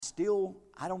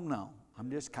I don't know. I'm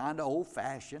just kind of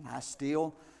old-fashioned. I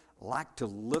still like to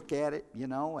look at it,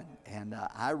 and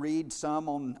I read some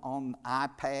on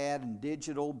iPad and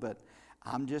digital, but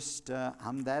I'm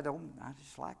that old. I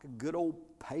just like a good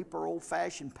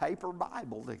old-fashioned paper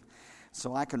Bible,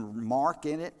 so I can mark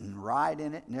in it and write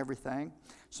in it and everything.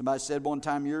 Somebody said one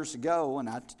time years ago, and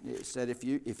I said, if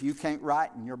you can't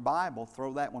write in your Bible,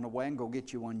 throw that one away and go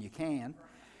get you one you can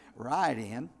write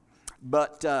in.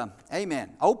 But,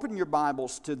 amen. Open your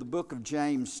Bibles to the book of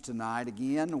James tonight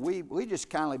again. We just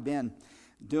kind of been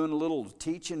doing a little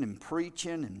teaching and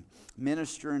preaching and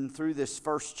ministering through this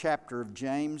first chapter of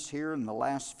James here in the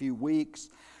last few weeks.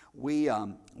 We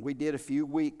did a few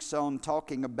weeks on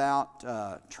talking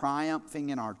about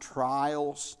triumphing in our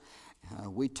trials.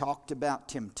 We talked about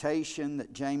temptation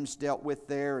that James dealt with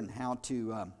there and how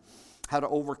to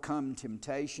overcome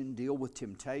temptation, deal with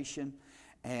temptation.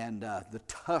 And the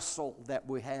tussle that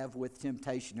we have with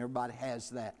temptation. Everybody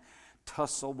has that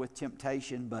tussle with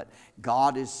temptation, but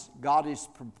God has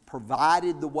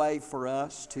provided the way for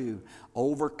us to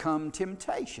overcome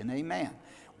temptation. Amen.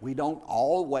 We don't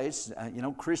always,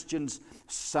 Christians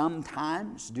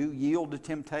sometimes do yield to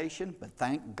temptation, but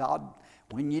thank God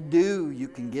when you do, you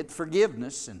can get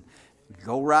forgiveness and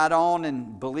go right on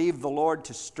and believe the Lord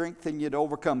to strengthen you to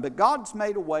overcome. But God's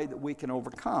made a way that we can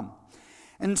overcome.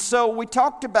 And so we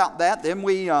talked about that. Then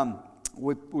we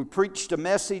preached a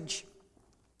message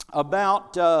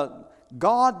about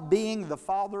God being the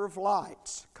Father of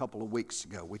lights a couple of weeks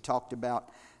ago. We talked about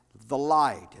the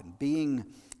light and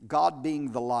God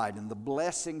being the light and the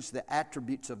blessings, the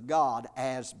attributes of God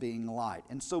as being light.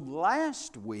 And so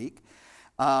last week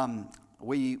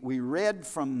we read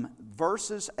from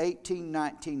verses 18,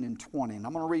 19, and 20. And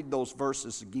I'm going to read those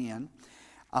verses again.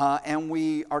 And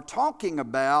we are talking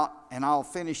about, and I'll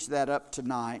finish that up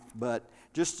tonight, but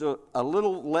just a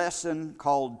little lesson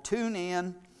called Tune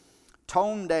In,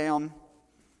 Tone Down,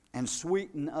 and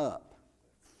Sweeten Up.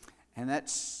 And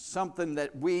that's something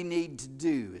that we need to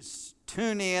do, is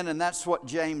tune in, and that's what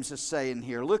James is saying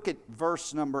here. Look at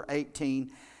verse number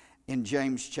 18 in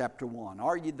James chapter 1.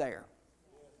 Are you there?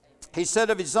 He said,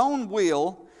 of his own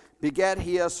will begat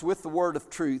he us with the word of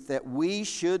truth, that we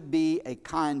should be a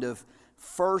kind of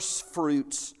first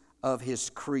fruits of his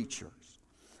creatures.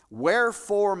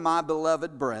 Wherefore, my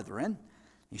beloved brethren,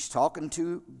 he's talking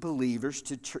to believers,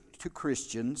 to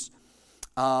Christians,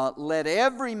 let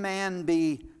every man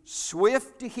be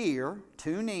swift to hear,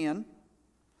 tune in,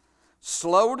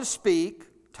 slow to speak,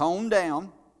 tone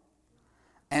down,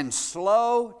 and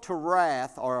slow to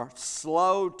wrath, or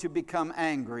slow to become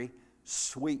angry,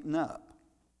 sweeten up.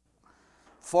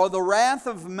 For the wrath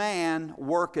of man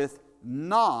worketh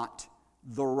not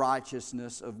the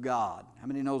righteousness of God. How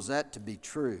many knows that to be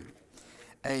true?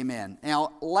 Amen.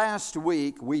 Now, last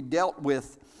week we dealt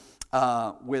with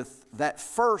that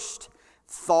first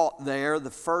thought there,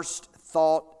 the first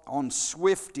thought on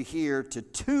swift to hear, to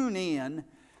tune in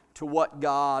to what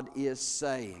God is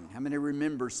saying. How many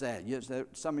remembers that? Yes,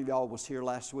 some of y'all was here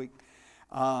last week.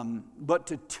 But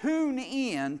to tune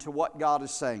in to what God is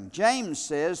saying. James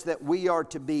says that we are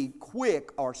to be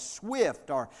quick or swift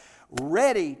or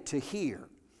ready to hear,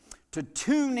 to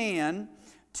tune in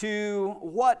to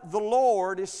what the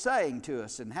Lord is saying to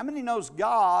us. And how many knows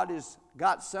God has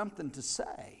got something to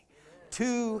say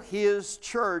to His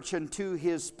church and to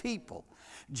His people?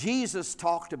 Jesus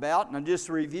talked about, and I'll just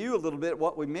review a little bit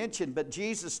what we mentioned, but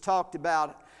Jesus talked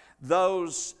about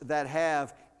those that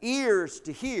have ears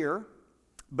to hear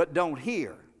but don't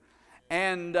hear.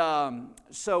 And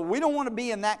so we don't want to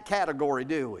be in that category,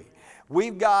 do we?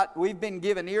 We've been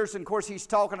given ears, and of course he's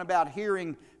talking about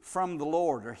hearing from the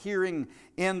Lord, or hearing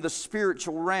in the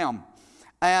spiritual realm.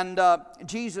 And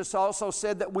Jesus also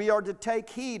said that we are to take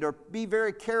heed, or be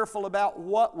very careful about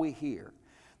what we hear.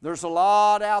 There's a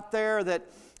lot out there that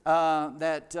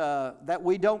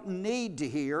we don't need to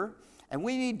hear, and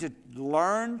we need to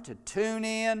learn to tune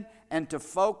in and to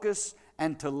focus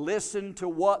and to listen to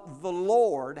what the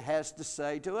Lord has to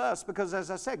say to us. Because as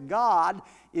I said, God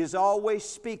is always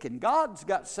speaking. God's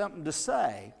got something to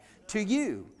say to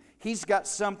you. He's got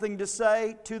something to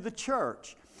say to the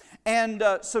church. And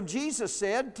so Jesus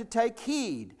said to take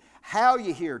heed how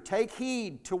you hear. Take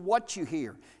heed to what you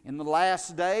hear. In the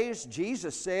last days,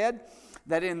 Jesus said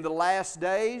that in the last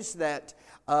days that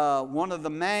one of the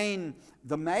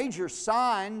major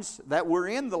signs that we're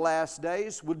in the last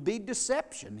days would be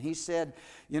deception. He said,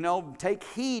 take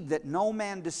heed that no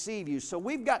man deceive you. So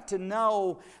we've got to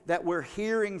know that we're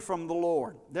hearing from the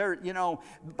Lord.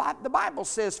 The Bible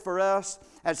says for us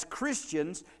as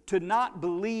Christians to not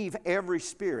believe every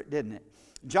spirit, didn't it?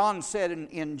 John said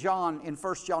in 1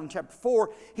 John chapter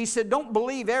 4, he said, don't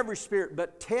believe every spirit,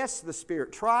 but test the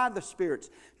spirit, try the spirits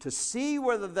to see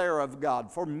whether they're of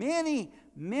God. For many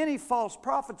false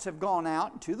prophets have gone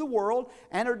out into the world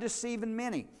and are deceiving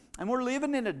many. And we're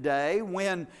living in a day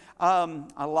when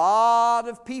a lot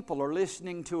of people are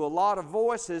listening to a lot of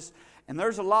voices, and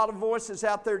there's a lot of voices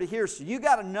out there to hear. So you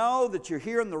got to know that you're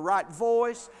hearing the right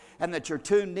voice, and that you're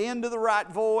tuned into the right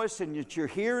voice, and that you're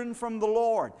hearing from the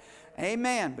Lord.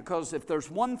 Amen. Because if there's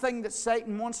one thing that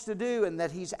Satan wants to do and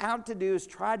that he's out to do is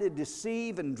try to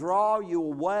deceive and draw you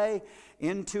away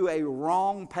into a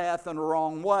wrong path and a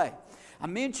wrong way. I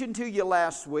mentioned to you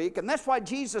last week, and that's why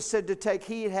Jesus said to take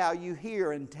heed how you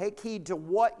hear and take heed to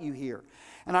what you hear.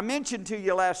 And I mentioned to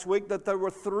you last week that there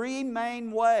were three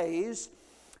main ways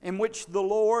in which the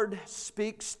Lord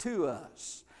speaks to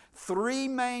us. Three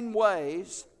main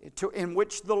ways in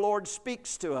which the Lord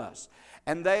speaks to us.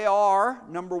 And they are,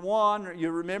 number one, you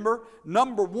remember?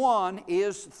 Number one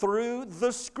is through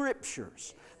the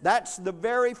Scriptures. That's the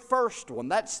very first one.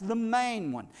 That's the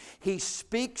main one. He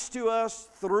speaks to us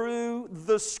through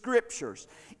the Scriptures.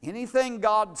 Anything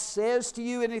God says to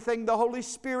you, anything the Holy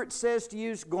Spirit says to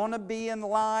you is going to be in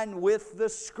line with the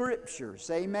Scriptures.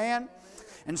 Amen?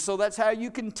 And so that's how you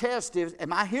can test it.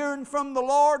 Am I hearing from the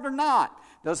Lord or not?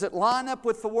 Does it line up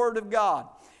with the Word of God?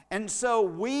 And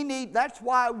so that's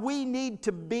why we need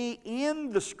to be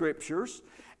in the Scriptures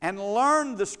and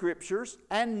learn the Scriptures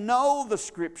and know the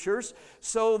Scriptures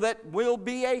so that we'll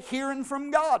be a hearing from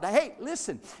God. Hey,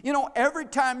 listen, every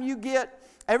time you get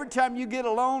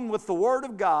alone with the Word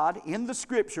of God in the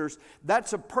Scriptures,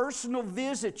 that's a personal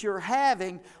visit you're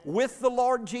having with the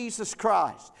Lord Jesus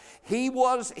Christ.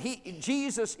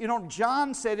 Jesus,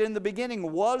 John said in the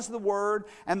beginning was the Word,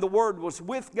 and the Word was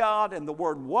with God, and the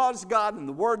Word was God, and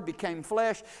the Word became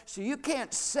flesh. So you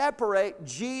can't separate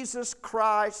Jesus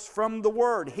Christ from the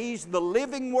Word. He's the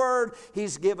living Word.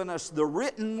 He's given us the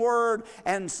written Word,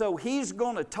 and so He's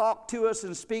going to talk to us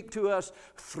and speak to us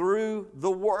through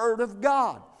the Word of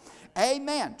God.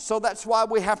 Amen. So that's why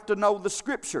we have to know the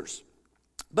Scriptures.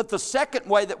 But the second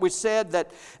way that we said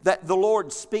that the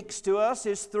Lord speaks to us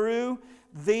is through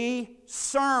the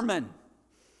sermon,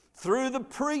 through the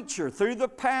preacher, through the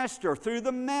pastor, through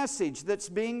the message that's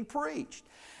being preached.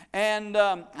 And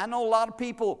I know a lot of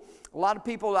people,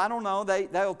 I don't know,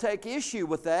 they'll take issue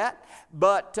with that,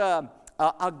 but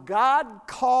a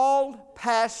God-called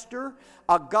pastor,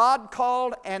 a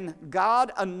God-called and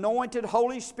God-anointed,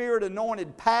 Holy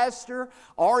Spirit-anointed pastor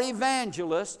or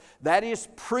evangelist that is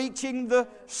preaching the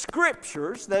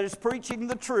Scriptures, that is preaching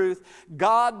the truth,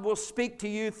 God will speak to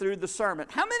you through the sermon.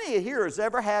 How many here has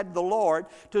ever had the Lord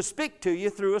to speak to you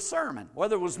through a sermon?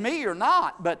 Whether it was me or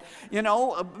not, but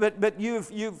you've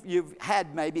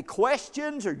had maybe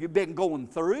questions, or you've been going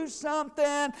through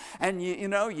something and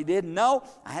you didn't know.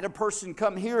 I had a person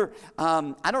come here,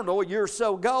 I don't know, a year or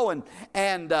so ago,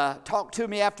 and talked to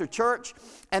me after church,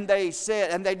 and they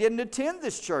said, and they didn't attend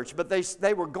this church, but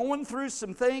they were going through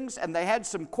some things, and they had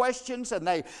some questions, and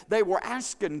they were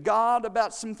asking God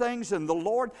about some things, and the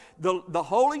Lord, the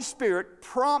Holy Spirit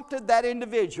prompted that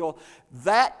individual,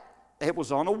 it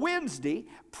was on a Wednesday,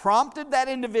 prompted that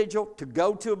individual to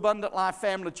go to Abundant Life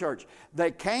Family Church. They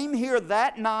came here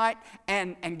that night,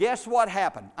 and guess what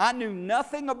happened? I knew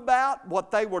nothing about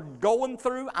what they were going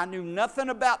through. I knew nothing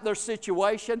about their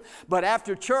situation. But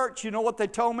after church, you know what they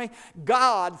told me?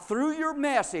 God, through your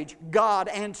message, God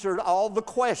answered all the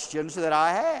questions that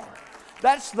I had.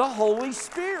 That's the Holy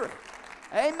Spirit.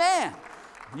 Amen.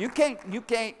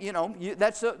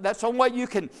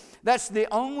 That's the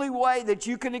only way that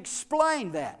you can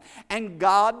explain that. And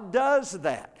God does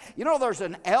that. There's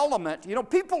an element,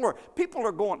 people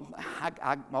are going,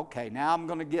 okay, now I'm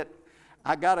going to get,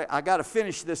 I gotta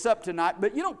finish this up tonight.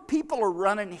 But people are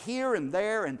running here and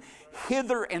there and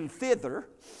hither and thither,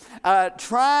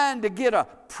 trying to get a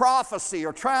prophecy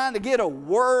or trying to get a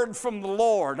word from the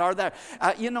Lord. Or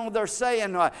they're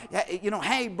saying,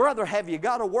 hey brother, have you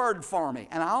got a word for me?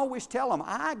 And I always tell them,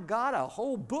 I got a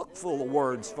whole book full of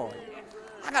words for you.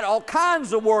 I got all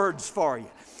kinds of words for you.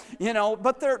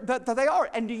 But they are.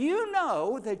 And do you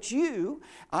know that you,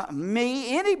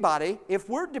 me, anybody, if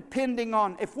we're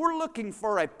looking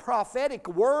for a prophetic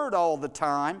word all the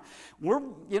time,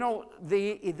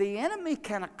 the enemy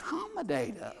can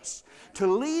accommodate us to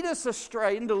lead us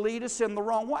astray and to lead us in the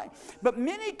wrong way. But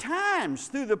many times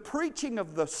through the preaching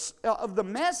of the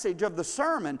message of the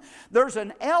sermon, there's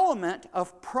an element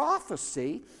of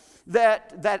prophecy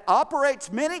that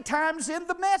operates many times in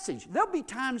the message. There'll be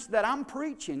times that I'm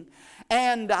preaching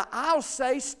and I'll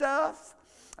say stuff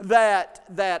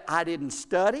that I didn't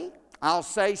study, I'll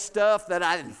say stuff that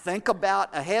I didn't think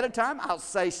about ahead of time. I'll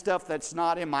say stuff that's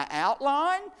not in my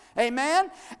outline.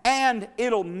 Amen? And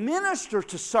it'll minister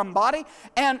to somebody.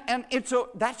 And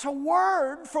that's a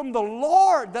word from the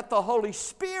Lord that the Holy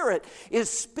Spirit is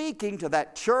speaking to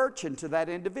that church and to that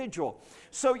individual.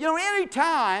 So,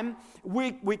 anytime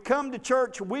we come to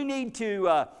church, we need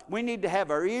to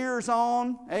have our ears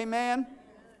on. Amen?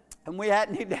 And we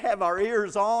need to have our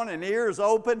ears on and ears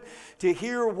open to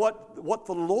hear what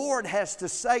the Lord has to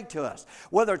say to us.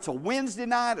 Whether it's a Wednesday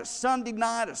night, a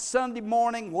Sunday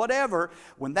morning, whatever,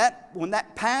 when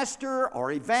that pastor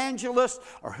or evangelist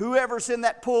or whoever's in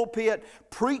that pulpit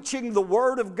preaching the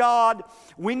Word of God,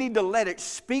 we need to let it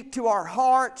speak to our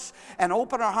hearts and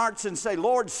open our hearts and say,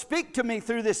 Lord, speak to me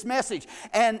through this message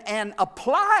and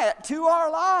apply it to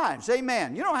our lives.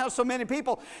 Amen. You know how so many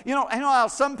people, how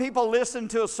some people listen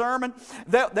to a sermon,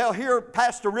 they'll hear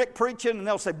Pastor Rick preaching and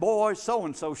they'll say, boy,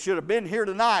 so-and-so should have been here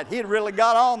tonight. He'd really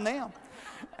got on them.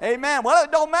 Amen. Well,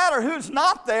 it don't matter who's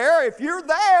not there. If you're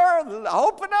there,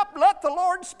 open up, let the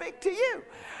Lord speak to you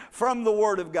from the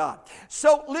Word of God.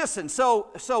 So listen,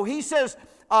 so he says,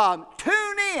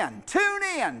 tune in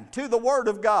to the Word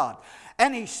of God.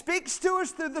 And He speaks to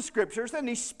us through the Scriptures, and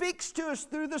He speaks to us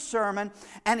through the sermon,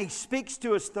 and He speaks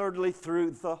to us thirdly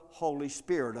through the Holy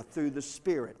Spirit, or through the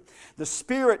Spirit. The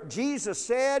Spirit, Jesus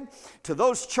said to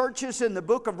those churches in the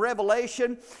book of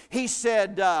Revelation, He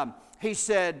said,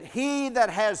 he that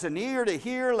has an ear to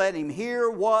hear, let him hear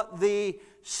what the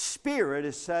Spirit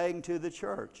is saying to the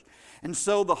church. And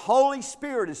so the Holy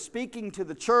Spirit is speaking to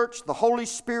the church. The Holy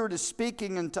Spirit is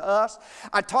speaking unto us.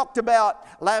 I talked about,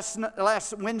 last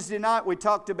Wednesday night, we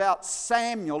talked about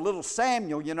Samuel, little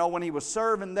Samuel, when he was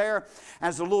serving there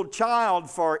as a little child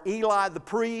for Eli the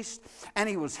priest. And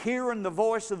he was hearing the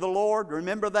voice of the Lord.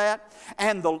 Remember that?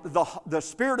 And the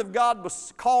Spirit of God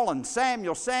was calling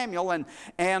Samuel, Samuel.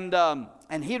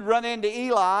 And he'd run into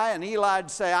Eli, and Eli'd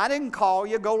say, I didn't call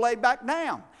you, go lay back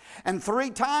down. And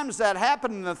 3 times that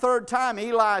happened, and the 3rd time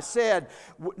Eli said,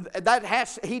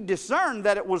 he discerned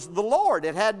that it was the Lord.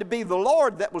 It had to be the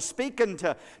Lord that was speaking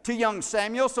to young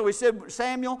Samuel. So he said,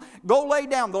 Samuel, go lay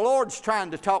down. The Lord's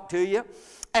trying to talk to you.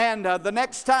 And the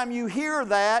next time you hear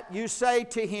that, you say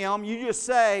to him, you just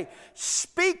say,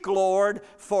 speak, Lord,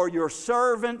 for your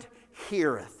servant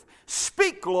heareth.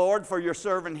 Speak, Lord, for your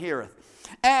servant heareth.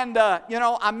 And,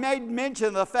 I made mention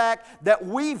of the fact that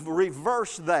we've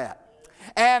reversed that.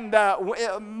 And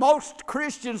most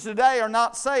Christians today are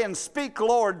not saying, speak,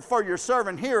 Lord, for your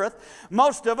servant heareth.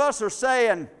 Most of us are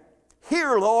saying,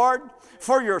 hear, Lord,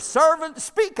 for your servant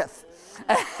speaketh.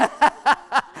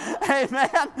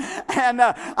 Amen. And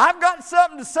I've got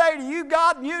something to say to you,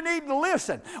 God, and you need to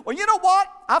listen. Well, you know what?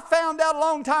 I found out a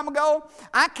long time ago,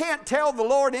 I can't tell the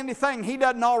Lord anything He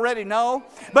doesn't already know.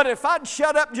 But if I'd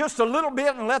shut up just a little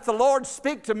bit and let the Lord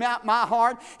speak to my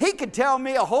heart, He could tell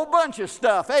me a whole bunch of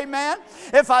stuff. Amen.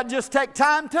 If I'd just take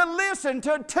time to listen,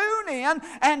 to tune in,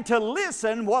 and to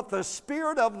listen what the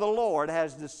Spirit of the Lord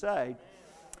has to say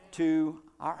to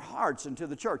our hearts and to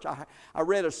the church. I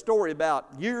read a story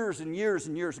about years and years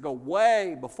and years ago,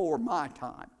 way before my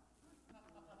time.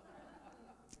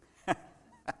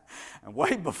 And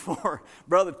way before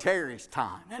Brother Terry's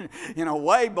time. And,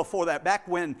 way before that,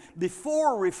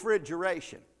 before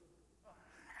refrigeration.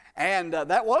 And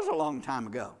that was a long time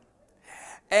ago.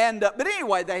 And but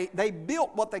anyway, they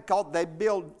built what they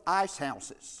build ice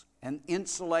houses and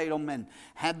insulate them and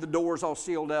had the doors all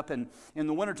sealed up. And in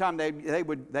the wintertime, they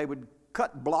would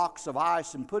cut blocks of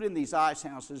ice and put in these ice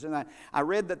houses. And I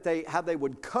read that how they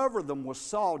would cover them with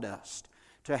sawdust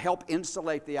to help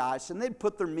insulate the ice. And they'd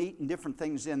put their meat and different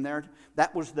things in there.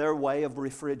 That was their way of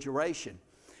refrigeration.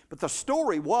 But the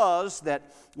story was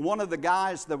that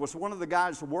there was one of the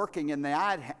guys working in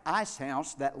the ice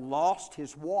house that lost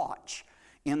his watch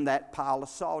in that pile of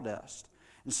sawdust.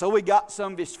 And so he got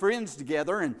some of his friends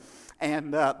together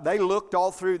and they looked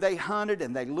all through. They hunted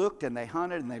and they looked and they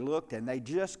hunted and they looked and they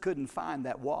just couldn't find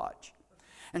that watch.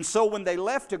 And so when they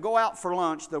left to go out for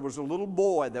lunch, there was a little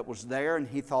boy that was there, and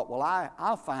he thought, well,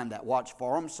 I'll find that watch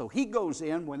for him. So he goes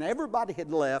in. When everybody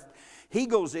had left, he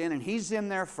goes in, and he's in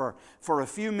there for a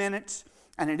few minutes,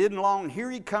 and it isn't long.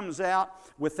 Here he comes out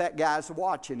with that guy's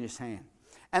watch in his hand.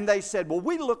 And they said, well,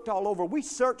 we looked all over. We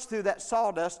searched through that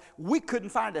sawdust. We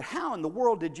couldn't find it. How in the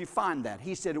world did you find that?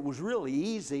 He said, it was really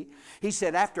easy. He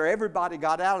said, after everybody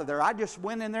got out of there, I just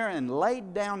went in there and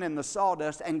laid down in the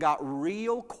sawdust and got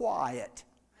real quiet.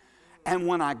 And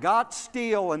when I got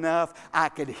still enough, I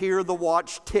could hear the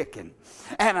watch ticking.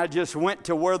 And I just went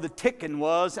to where the ticking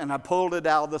was and I pulled it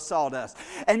out of the sawdust.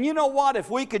 And you know what? If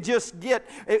we could just get,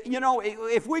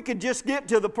 if we could just get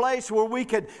to the place where we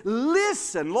could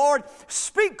listen, Lord,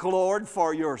 speak, Lord,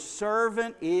 for your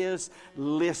servant is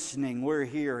listening. We're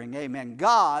hearing. Amen.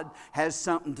 God has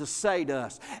something to say to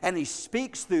us. And He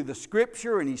speaks through the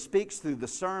Scripture, and He speaks through the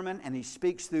sermon, and He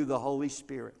speaks through the Holy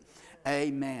Spirit.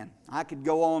 Amen. I could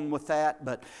go on with that,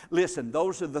 but listen,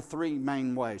 those are the three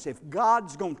main ways. If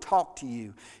God's going to talk to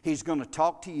you, He's going to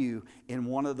talk to you in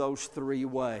one of those three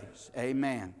ways.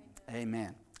 Amen.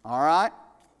 Amen. All right?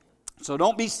 So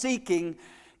don't be seeking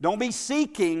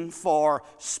for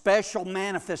special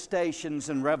manifestations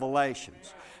and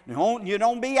revelations. You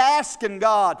don't be asking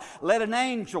God, let an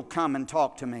angel come and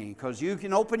talk to me, because you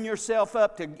can open yourself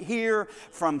up to hear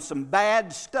from some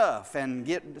bad stuff and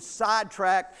get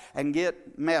sidetracked and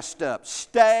get messed up.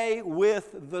 Stay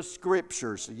with the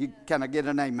Scriptures. Can I get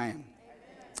an amen?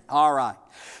 All right.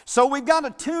 So we've got to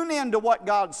tune in to what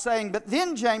God's saying. But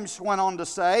then James went on to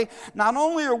say, not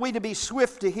only are we to be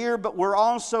swift to hear, but we're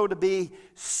also to be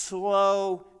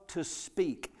slow to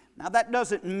speak. Now that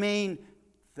doesn't mean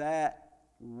that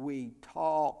we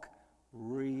talk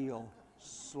real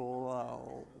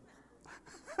slow.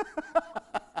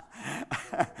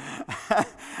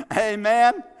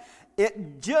 Amen.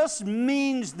 It just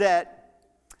means that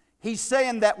he's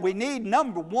saying that we need,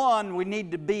 number one, we need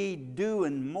to be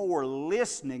doing more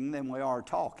listening than we are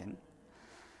talking.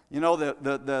 You know,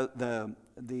 the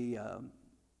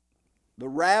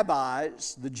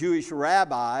rabbis, the Jewish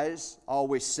rabbis,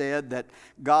 always said that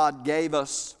God gave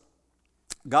us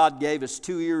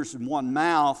 2 ears and 1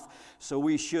 mouth, so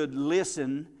we should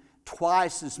listen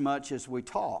twice as much as we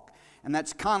talk. And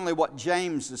that's kind of what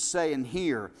James is saying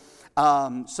here.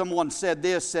 Someone said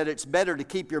it's better to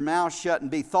keep your mouth shut and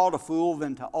be thought a fool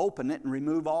than to open it and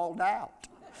remove all doubt.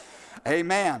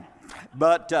 Amen.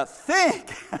 But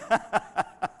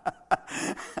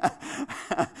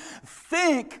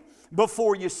think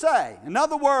before you say. In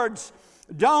other words,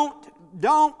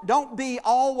 don't be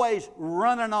always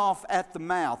running off at the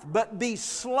mouth, but be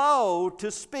slow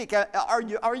to speak. Are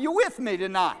you with me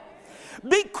tonight?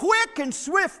 Be quick and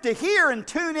swift to hear and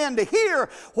tune in to hear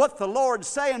what the Lord's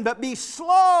saying, but be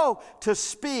slow to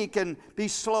speak and be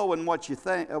slow in what you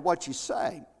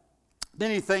say.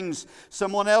 Many things,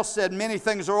 someone else said, many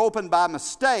things are opened by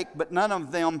mistake, but none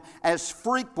of them as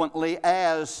frequently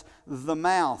as the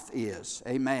mouth is.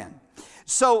 Amen.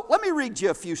 So let me read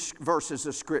you a few verses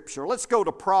of Scripture. Let's go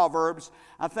to Proverbs.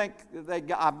 I think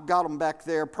I've got them back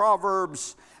there.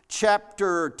 Proverbs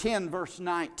chapter 10, verse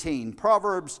 19.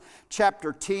 Proverbs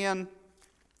chapter 10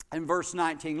 and verse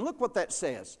 19. Look what that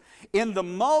says. In the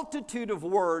multitude of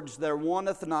words there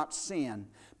wanteth not sin,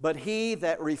 but he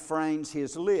that refrains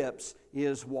his lips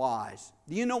is wise.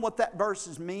 Do you know what that verse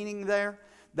is meaning there?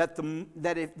 That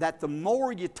the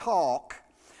more you talk,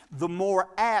 the more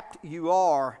apt you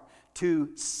are to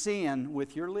sin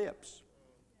with your lips.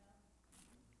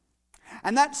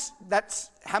 And that's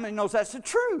how many knows that's the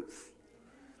truth?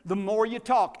 The more you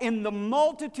talk. In the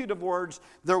multitude of words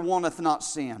there wanteth not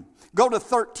sin. Go to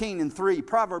 13:3.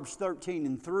 Proverbs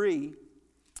 13:3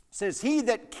 says, he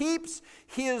that keeps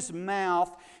his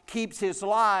mouth keeps his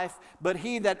life, but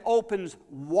he that opens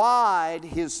wide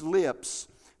his lips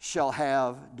shall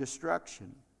have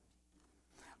destruction.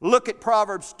 Look at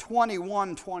Proverbs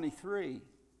 21:23.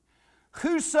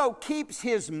 Whoso keeps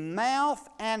his mouth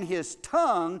and his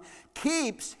tongue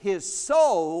keeps his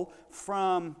soul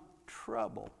from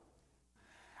trouble.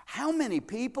 How many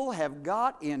people have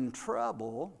got in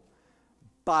trouble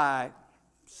by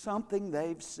something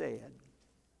they've said?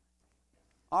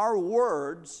 Our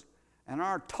words and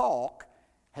our talk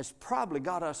has probably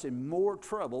got us in more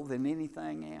trouble than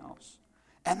anything else.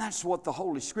 And that's what the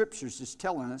Holy Scriptures is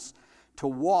telling us, to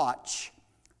watch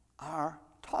our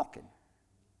talking.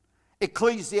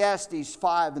 Ecclesiastes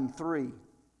 5:3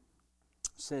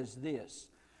 says this.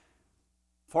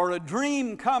 For a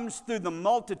dream comes through the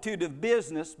multitude of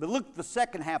business, but look at the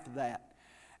second half of that.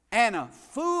 And a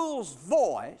fool's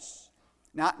voice,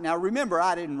 now remember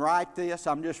I didn't write this,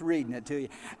 I'm just reading it to you.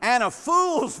 And a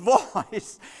fool's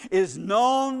voice is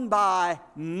known by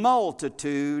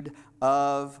multitude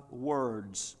of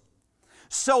words.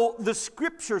 So the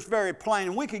Scripture's very plain,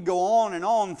 and we could go on and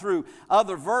on through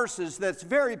other verses that's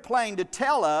very plain to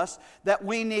tell us that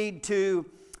we need to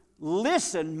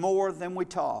listen more than we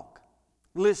talk.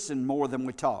 Listen more than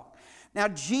we talk. Now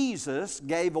Jesus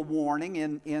gave a warning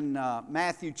in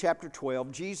Matthew chapter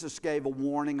 12. Jesus gave a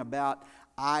warning about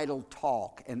idle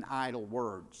talk and idle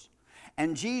words.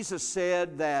 And Jesus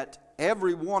said that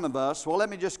every one of us, well, let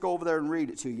me just go over there and read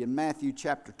it to you. In Matthew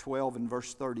chapter 12 and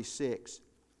verse 36,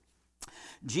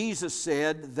 Jesus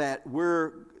said that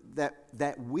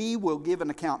we will give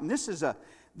an account. And this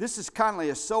is kind of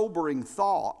a sobering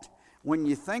thought when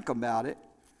you think about it.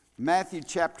 Matthew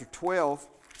chapter 12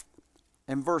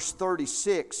 and verse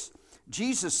 36,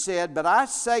 Jesus said, "But I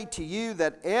say to you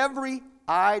that every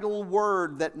idle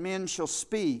word that men shall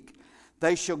speak,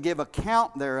 they shall give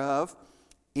account thereof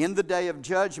in the day of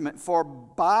judgment. For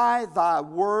by thy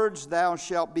words thou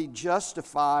shalt be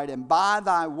justified, and by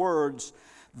thy words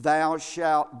thou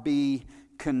shalt be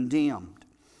condemned."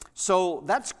 So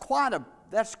that's quite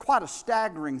a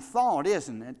staggering thought,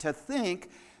 isn't it? To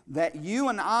think that you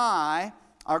and I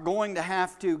are going to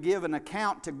have to give an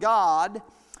account to God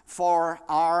for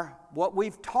what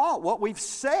we've taught, what we've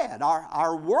said,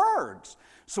 our words.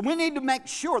 So we need to make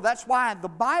sure. That's why the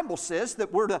Bible says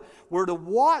that we're to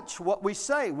watch what we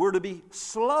say. We're to be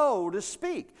slow to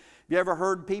speak. You ever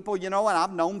heard people, and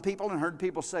I've known people and heard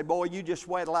people say, "Boy, you just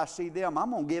wait till I see them.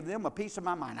 I'm going to give them a piece of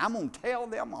my mind. I'm going to tell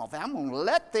them off. I'm going to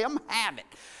let them have it."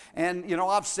 And,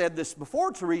 I've said this before.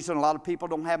 It's the reason a lot of people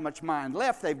don't have much mind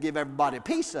left. They've given everybody a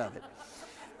piece of it.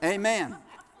 Amen.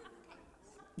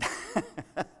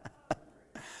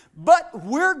 But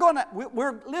we're going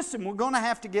to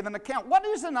have to give an account. What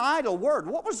is an idle word?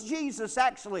 What was Jesus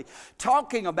actually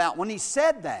talking about when he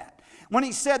said that? When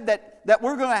he said that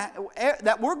we're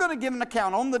going to give an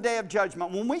account on the day of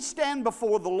judgment, when we stand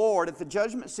before the Lord at the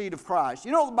judgment seat of Christ.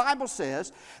 The Bible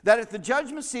says that at the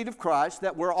judgment seat of Christ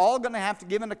that we're all going to have to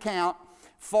give an account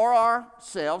for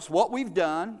ourselves, what we've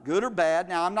done, good or bad.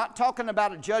 Now, I'm not talking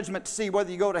about a judgment to see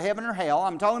whether you go to heaven or hell.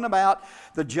 I'm talking about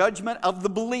the judgment of the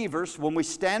believers when we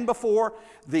stand before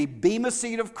the bema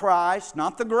seat of Christ,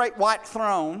 not the great white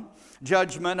throne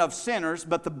judgment of sinners,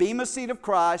 but the bema seat of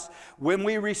Christ when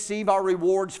we receive our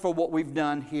rewards for what we've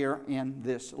done here in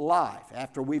this life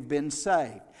after we've been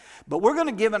saved. But we're going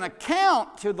to give an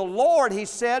account to the Lord, he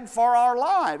said, for our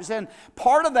lives. And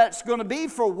part of that's going to be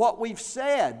for what we've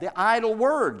said, the idle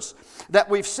words that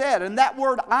we've said. And that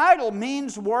word idle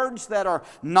means words that are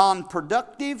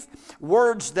non-productive,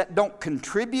 words that don't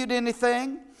contribute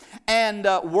anything, and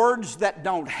words that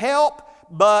don't help.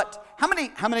 But how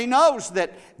many knows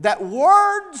that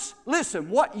words, listen,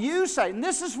 what you say, and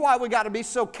this is why we got to be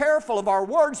so careful of our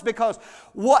words, because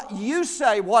what you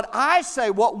say, what I say,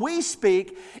 what we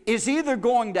speak is either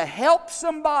going to help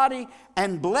somebody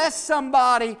and bless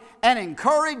somebody and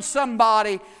encourage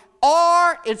somebody,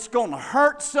 or it's going to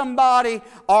hurt somebody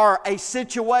or a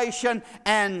situation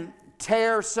and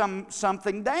tear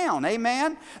something down.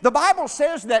 Amen? The Bible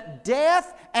says that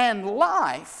death and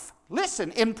life,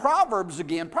 listen, in Proverbs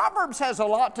again, Proverbs has a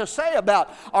lot to say about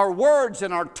our words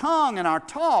and our tongue and our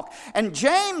talk. And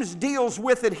James deals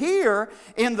with it here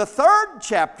in the 3rd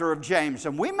chapter of James.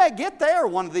 And we may get there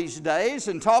one of these days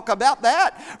and talk about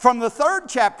that from the 3rd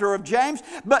chapter of James.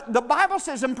 But the Bible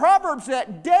says in Proverbs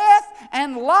that death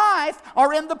and life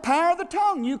are in the power of the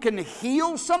tongue. You can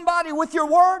heal somebody with your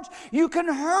words. You can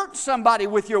hurt somebody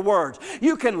with your words.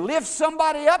 You can lift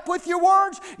somebody up with your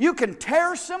words. You can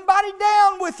tear somebody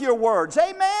down with your words.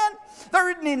 Amen?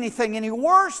 There isn't anything any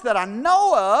worse that I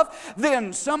know of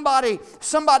than somebody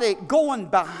going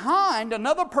behind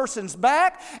another person's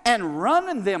back and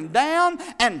running them down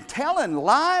and telling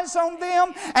lies on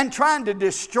them and trying to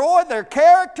destroy their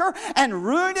character and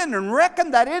ruining and wrecking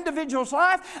that individual's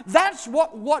life. That's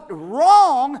what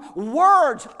wrong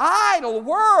words, idle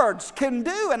words can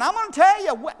do. And I'm going to tell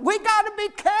you, we got to be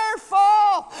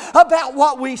careful about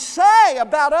what we say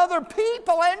about other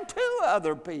people and to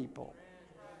other people.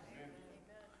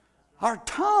 Our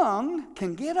tongue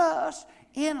can get us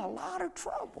in a lot of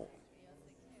trouble.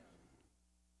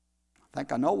 I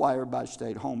think I know why everybody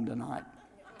stayed home tonight.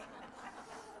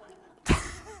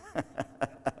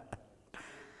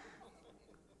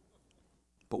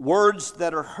 But words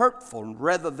that are hurtful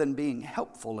rather than being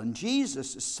helpful. And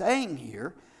Jesus is saying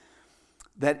here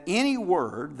that any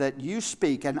word that you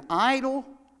speak, an idle,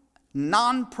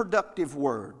 non-productive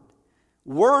word,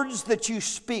 words that you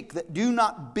speak that do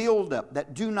not build up,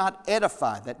 that do not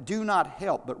edify, that do not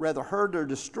help, but rather hurt or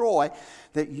destroy,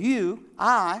 that you,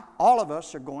 I, all of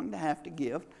us are going to have to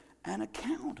give an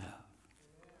account of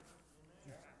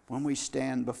when we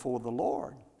stand before the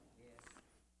Lord.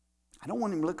 I don't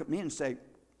want him to look at me and say,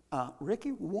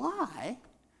 Ricky, why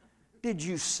did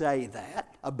you say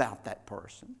that about that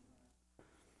person?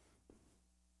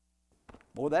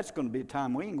 Boy, that's going to be a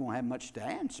time we ain't going to have much to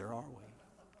answer, are we?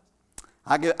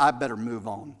 I better move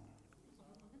on.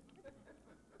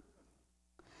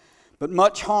 But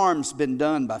much harm's been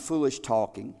done by foolish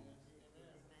talking.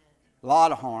 A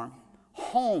lot of harm.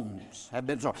 homes have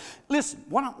been destroyed. Listen,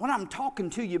 what I'm talking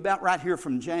to you about right here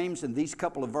from James in these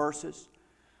couple of verses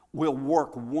will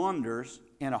work wonders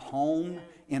in a home,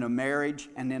 in a marriage,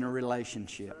 and in a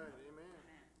relationship.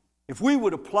 If we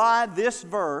would apply this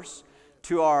verse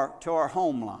to our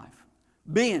home life,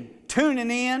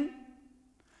 tuning in,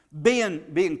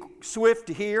 being swift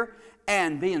to hear,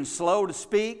 and being slow to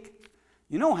speak.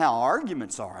 You know how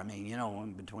arguments are. I mean,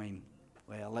 in between.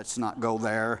 Well, let's not go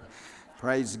there.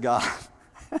 Praise God.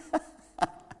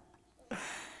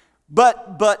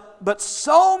 But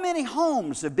so many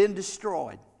homes have been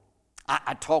destroyed.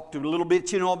 I talked a little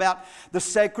bit, about the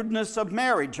sacredness of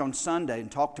marriage on Sunday,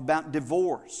 and talked about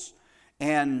divorce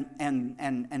and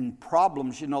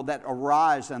problems, that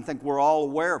arise. And I think we're all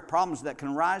aware of problems that can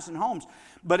arise in homes.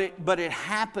 But it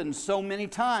happens so many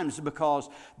times because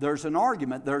there's an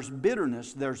argument, there's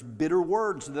bitterness, there's bitter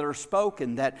words that are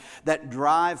spoken that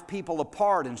drive people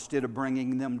apart instead of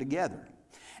bringing them together.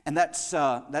 And that's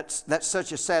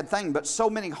such a sad thing. But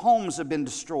so many homes have been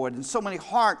destroyed, and so many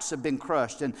hearts have been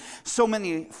crushed, and so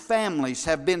many families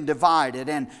have been divided,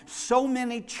 and so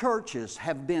many churches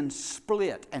have been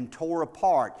split and tore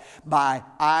apart by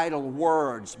idle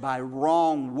words, by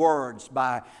wrong words,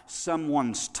 by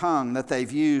someone's tongue that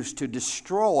they've used to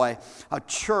destroy a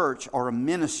church or a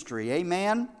ministry.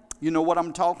 Amen? You know what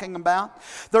I'm talking about?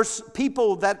 There's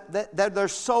people that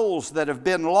there's souls that have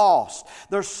been lost.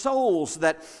 There's souls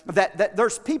that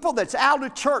there's people that's out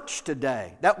of church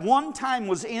today, that one time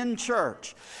was in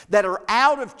church, that are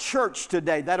out of church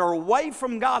today, that are away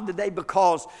from God today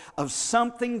because of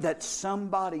something that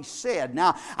somebody said.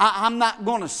 Now, I'm not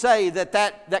going to say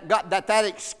that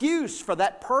excuse for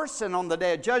that person on the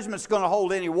day of judgment is going to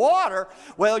hold any water.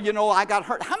 Well, I got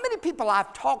hurt. How many people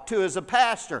I've talked to as a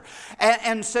pastor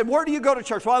and said, where do you go to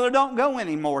church? Well, I don't go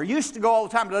anymore. I used to go all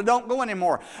the time, but I don't go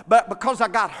anymore. But because I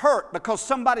got hurt, because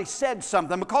somebody said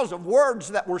something, because of words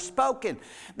that were spoken,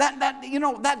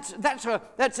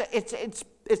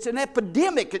 it's an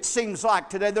epidemic, it seems like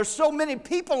today. There's so many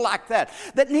people like that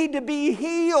need to be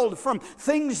healed from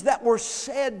things that were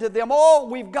said to them. Oh,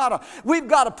 we've got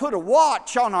to put a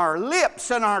watch on our lips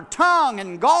and our tongue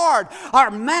and guard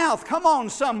our mouth. Come on,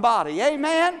 somebody.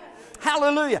 Amen.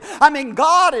 Hallelujah. I mean,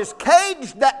 God has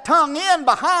caged that tongue in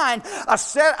behind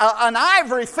an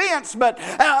ivory fence, but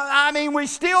we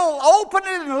still open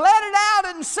it and let it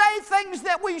out and say things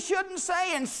that we shouldn't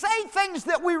say and say things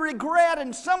that we regret.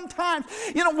 And sometimes,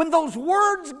 when those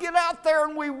words get out there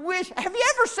and we wish, have you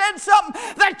ever said something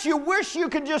that you wish you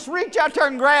could just reach out there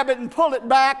and grab it and pull it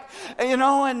back,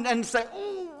 and say,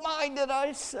 oh, why did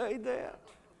I say that?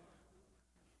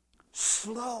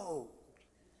 Slow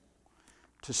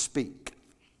to speak.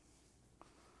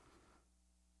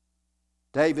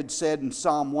 David said in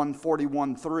Psalm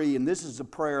 141:3, and this is a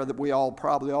prayer that we all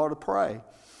probably ought to pray.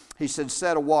 He said,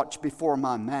 set a watch before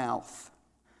my mouth.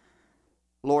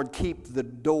 Lord, keep the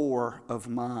door of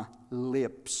my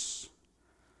lips.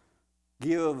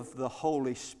 Give the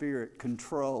Holy Spirit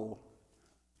control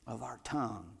of our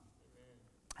tongue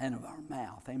and of our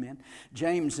mouth. Amen.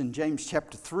 James in James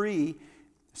chapter 3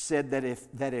 said that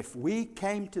if we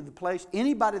came to the place,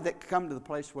 anybody that could come to the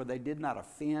place where they did not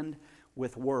offend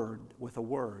with a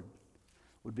word,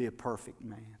 would be a perfect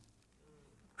man.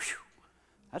 Whew.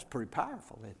 That's pretty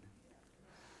powerful, isn't it?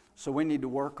 So we need to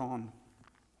work on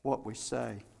what we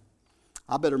say.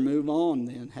 I better move on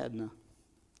then, hadn't I?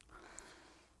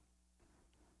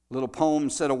 Little poem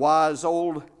said, a wise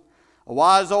old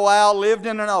owl lived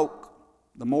in an oak.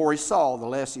 The more he saw, the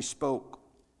less he spoke.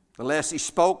 The less he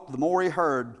spoke, the more he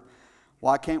heard.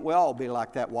 Why can't we all be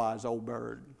like that wise old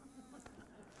bird?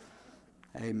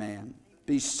 Amen.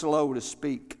 Be slow to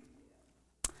speak.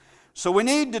 So we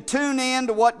need to tune in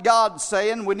to what God's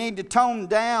saying. We need to tone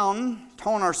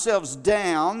ourselves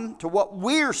down to what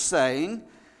we're saying.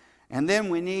 And then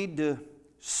we need to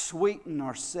sweeten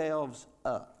ourselves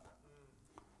up.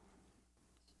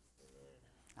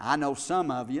 I know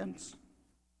some of you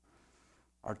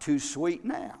are too sweet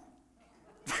now.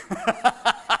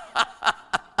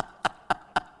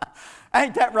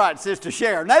 Ain't that right, Sister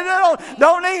Sharon? They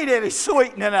don't need any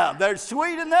sweetening up. They're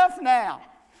sweet enough now.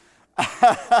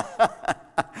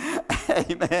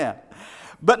 Amen.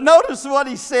 But notice what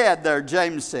he said there,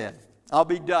 James said. I'll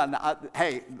be done.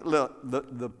 Hey, look,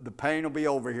 the pain will be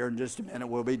over here in just a minute.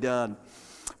 We'll be done.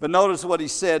 But notice what he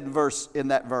said in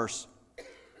that verse.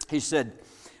 He said,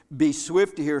 be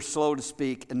swift to hear, slow to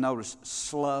speak, and notice,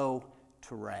 slow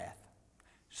to wrath.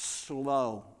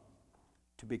 Slow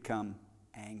to become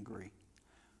angry.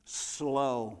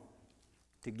 Slow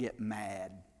to get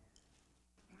mad.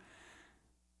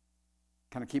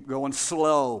 Kind of keep going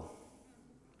slow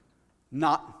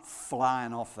not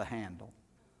flying off the handle.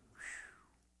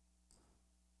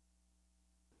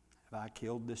 Have I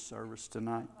killed this service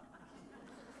tonight?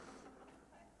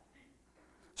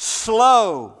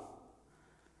 Slow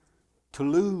to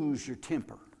lose your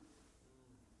temper.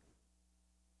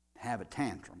 Have a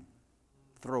tantrum.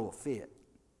 Throw a fit.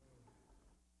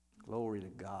 Glory to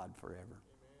God forever.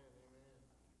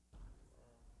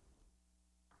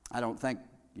 I don't think,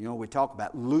 we talk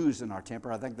about losing our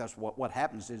temper. I think that's what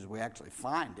happens is we actually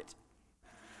find it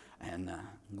and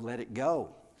let it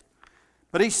go.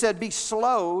 But he said, be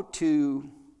slow to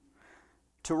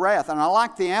wrath. And I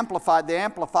like the Amplified. The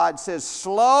Amplified says,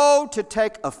 slow to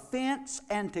take offense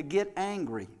and to get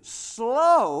angry.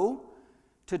 Slow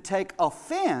to take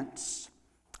offense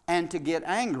and to get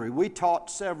angry. We taught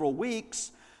several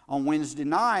weeks on Wednesday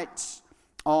nights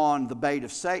on the bait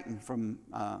of Satan from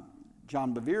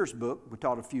John Bevere's book. We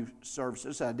taught a few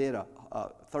services. I did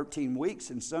 13 weeks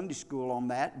in Sunday school on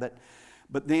that.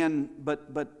 But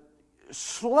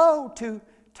slow to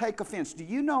take offense. Do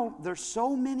you know there's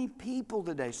so many people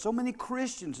today, so many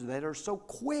Christians today that are so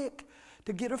quick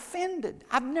to get offended?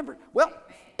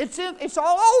 It's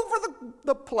all over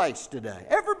the place today.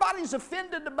 Everybody's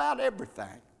offended about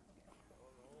everything.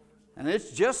 And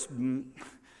it's just,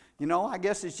 I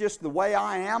guess it's just the way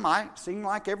I am. I seem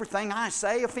like everything I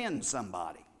say offends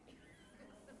somebody.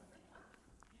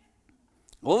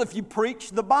 Well, if you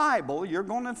preach the Bible, you're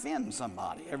going to offend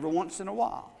somebody every once in a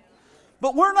while.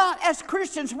 But we're not, as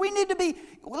Christians, we need to be,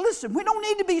 we don't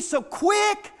need to be so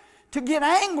quick to get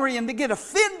angry and to get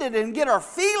offended and get our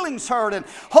feelings hurt and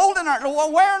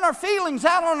wearing our feelings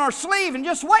out on our sleeve and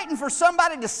just waiting for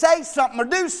somebody to say something or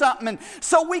do something and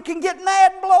so we can get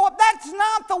mad and blow up. That's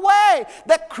not the way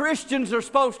that Christians are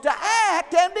supposed to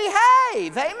act and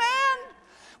behave. Amen?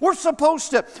 We're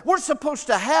supposed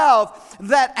to have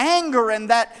that anger and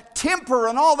that temper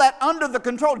and all that under the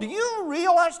control. Do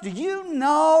you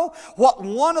know what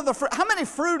one of the how many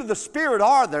fruit of the Spirit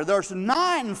are there? There's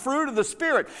 9 fruit of the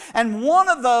Spirit. And one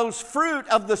of those fruit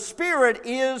of the Spirit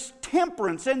is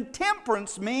temperance. And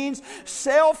temperance means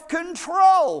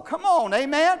self-control. Come on,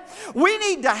 amen? We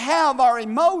need to have our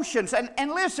emotions.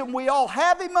 And listen, we all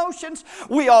have emotions.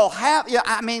 We all have,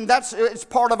 it's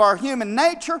part of our human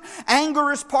nature.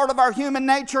 Anger is part of our human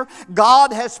nature.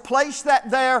 God has placed that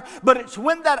there. But it's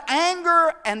when that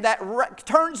anger and that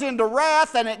turns into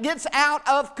wrath and it gets out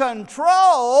of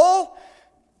control,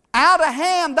 out of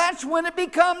hand, that's when it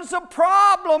becomes a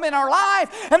problem in our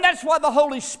life. And that's why the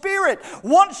Holy Spirit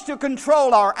wants to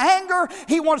control our anger.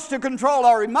 He wants to control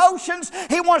our emotions.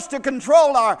 He wants to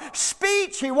control our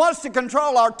speech. He wants to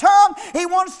control our tongue. He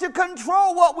wants to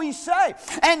control what we say.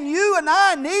 And you and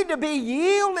I need to be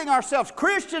yielding ourselves.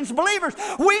 Christians, believers,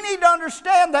 we need to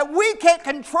understand that we can't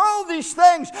control these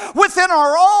things within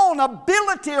our own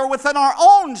ability or within our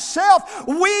own self.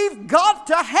 We've got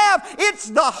to have, it's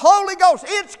the Holy Ghost.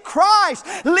 It's Christ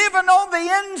living on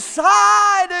the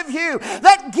inside of you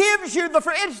that gives you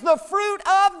it's the fruit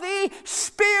of the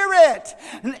Spirit.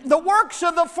 The works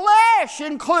of the flesh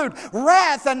include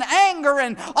wrath and anger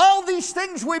and all these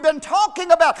things we've been talking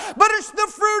about. But it's the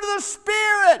fruit of the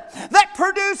Spirit that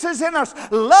produces in us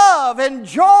love and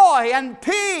joy and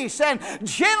peace and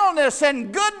gentleness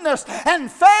and goodness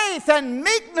and faith and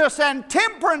meekness and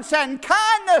temperance and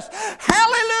kindness.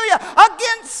 Hallelujah.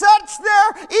 Against such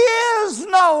there is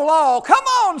no law. Come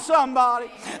on, somebody.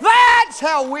 That's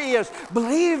how we as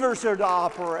believers are to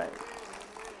operate.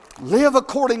 Live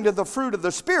according to the fruit of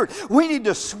the Spirit. We need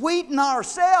to sweeten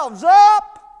ourselves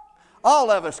up. All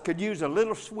of us could use a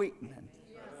little sweetening.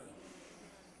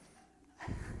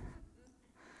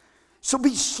 So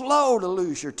be slow to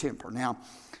lose your temper. Now,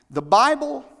 the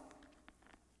Bible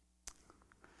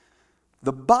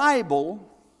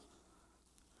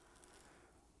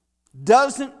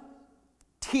doesn't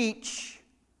teach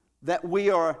that we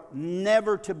are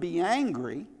never to be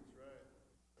angry.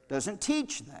 Doesn't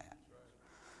teach that.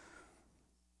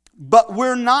 But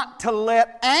we're not to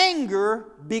let anger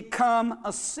become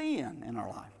a sin in our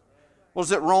life.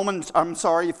 Was it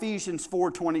Ephesians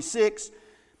 4:26?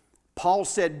 Paul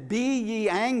said, be ye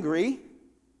angry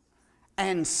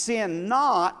and sin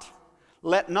not.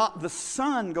 Let not the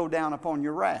sun go down upon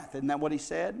your wrath. Isn't that what he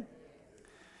said?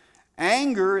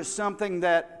 Anger is something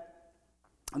that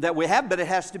we have, but it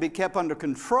has to be kept under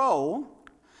control.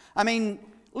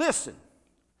 Listen.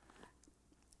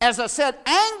 As I said,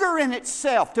 anger in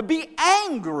itself, to be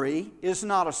angry is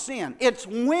not a sin. It's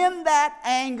when that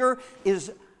anger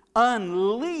is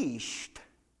unleashed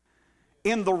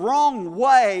in the wrong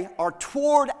way or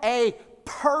toward a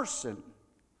person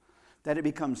that it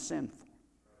becomes sinful.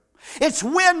 It's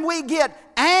when we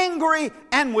get angry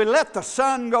and we let the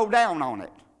sun go down on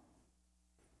it.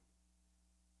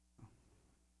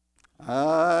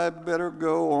 I better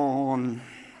go on.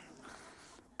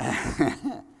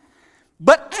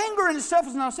 But anger in itself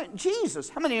is not sin. Jesus,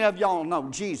 how many of y'all know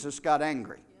Jesus got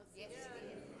angry?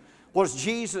 Was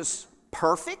Jesus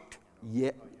perfect?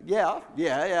 Yeah.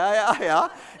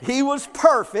 He was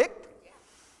perfect.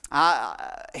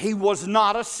 He was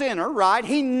not a sinner, right?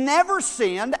 He never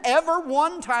sinned ever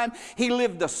one time. He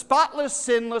lived a spotless,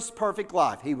 sinless, perfect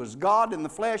life. He was God in the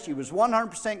flesh. He was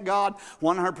 100% God,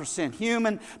 100%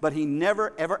 human, but he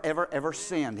never, ever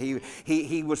sinned.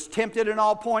 He was tempted in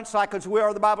all points like as we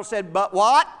are, the Bible said, but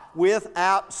what?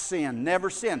 Without sin. Never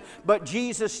sinned. But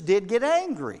Jesus did get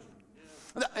angry.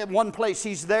 At one place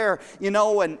he's there,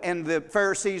 and the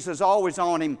Pharisees is always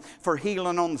on him for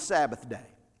healing on the Sabbath day.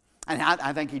 And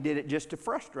I think he did it just to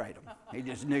frustrate them. He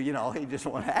just knew, he just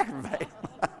wanted to aggravate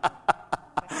them.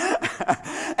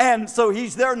 And so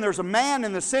he's there, and there's a man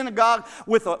in the synagogue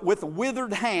with a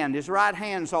withered hand. His right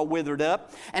hand's all withered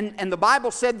up. And the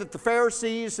Bible said that the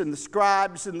Pharisees and the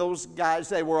scribes and those guys,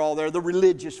 they were all there, the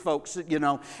religious folks,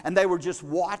 and they were just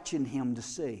watching him to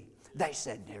see. They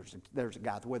said, there's a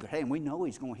guy with a withered hand. We know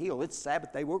he's going to heal. It's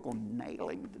Sabbath day. We're going to nail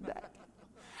him to death.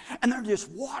 And they're just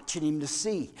watching him to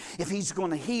see if he's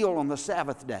going to heal on the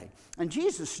Sabbath day. And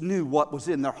Jesus knew what was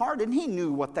in their heart, and he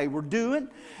knew what they were doing.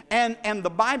 And the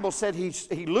Bible said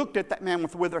he looked at that man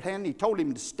with the withered hand. He told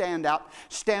him to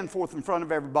stand forth in front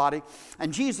of everybody.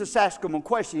 And Jesus asked him a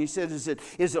question. He said, is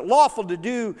it lawful to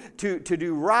do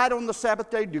right on the Sabbath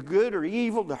day, do good or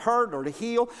evil, to hurt or to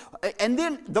heal? And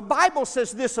then the Bible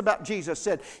says this about Jesus,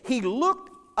 said, he looked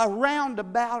around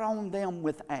about on them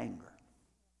with anger.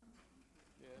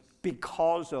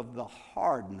 Because of the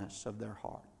hardness of their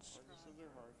hearts.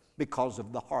 Because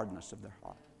of the hardness of their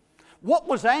heart. What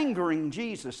was angering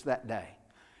Jesus that day?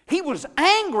 He was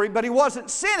angry, but he wasn't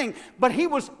sinning. But he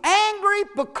was angry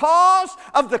because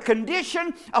of the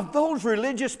condition of those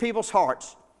religious people's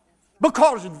hearts.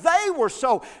 Because they were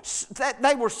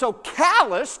so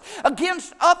calloused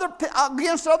against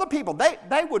other people.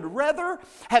 They would rather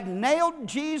have nailed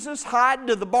Jesus' hide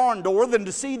to the barn door than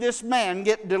to see this man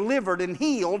get delivered and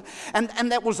healed.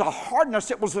 And that was a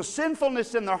hardness, it was a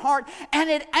sinfulness in their heart.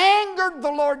 And it angered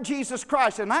the Lord Jesus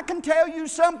Christ. And I can tell you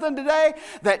something today,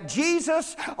 that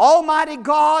Jesus, Almighty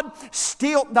God,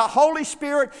 still, the Holy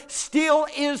Spirit, still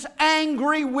is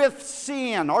angry with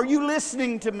sin. Are you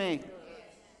listening to me?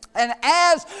 And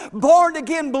as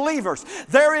born-again believers,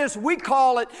 there is, we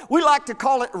like to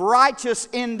call it righteous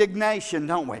indignation,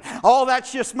 don't we? Oh,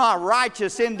 that's just my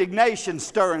righteous indignation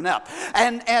stirring up.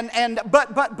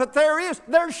 But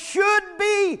there should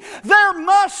be, there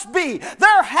must be,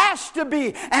 there has to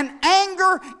be an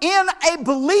anger in a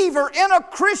believer, in a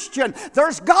Christian.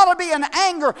 There's got to be an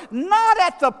anger, not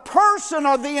at the person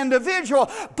or the individual,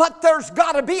 but there's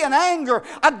got to be an anger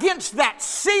against that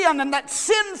sin and that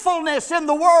sinfulness in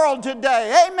the world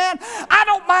today. Amen. I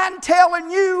don't mind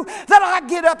telling you that I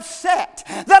get upset,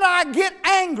 that I get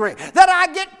angry, that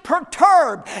I get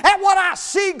perturbed at what I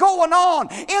see going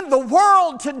on in the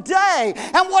world today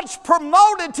and what's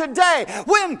promoted today,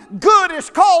 when good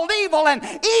is called evil and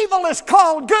evil is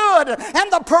called good,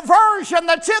 and the perversion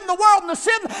that's in the world and the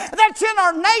sin that's in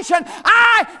our nation.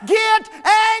 I get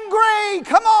angry.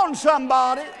 Come on,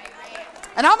 somebody.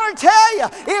 And I'm going to tell you,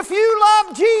 if you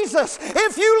love Jesus,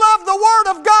 if you love the Word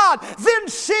of God, then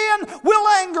sin will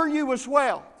anger you as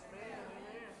well.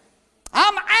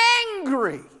 I'm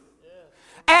angry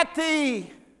at the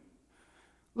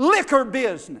liquor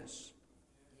business.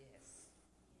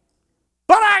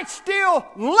 But I still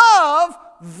love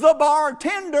the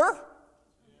bartender.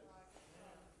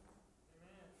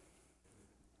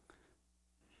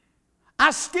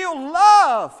 I still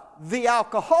love the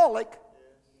alcoholic.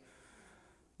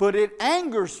 But it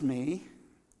angers me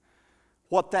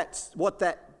what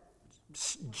that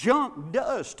junk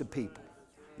does to people.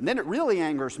 And then it really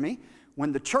angers me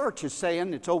when the church is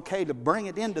saying it's okay to bring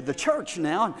it into the church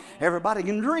now and everybody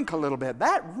can drink a little bit.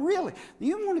 That really,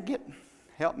 you want to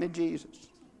help me, Jesus.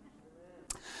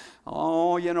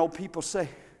 Oh, people say,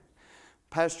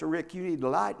 Pastor Rick, you need to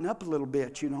lighten up a little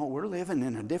bit. We're living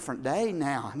in a different day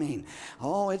now. I mean,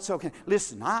 it's okay.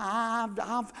 Listen,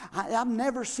 I've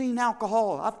never seen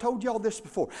alcohol. I've told y'all this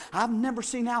before. I've never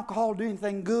seen alcohol do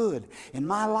anything good in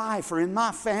my life or in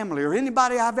my family or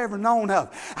anybody I've ever known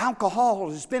of. Alcohol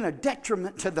has been a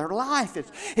detriment to their life.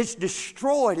 It's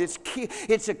destroyed.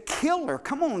 It's a killer.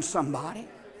 Come on, somebody.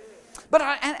 But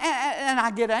I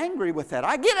get angry with that.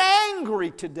 I get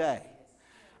angry today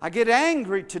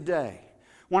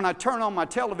When I turn on my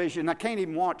television, I can't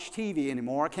even watch TV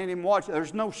anymore. I can't even watch.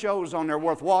 There's no shows on there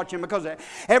worth watching because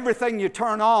everything you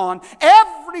turn on,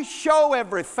 every show,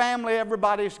 every family,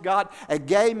 everybody's got a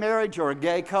gay marriage or a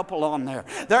gay couple on there.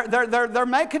 They're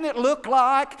making it look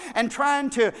like and trying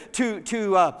to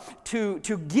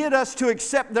get us to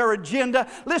accept their agenda.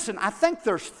 Listen, I think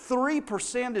there's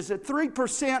 3%. Is it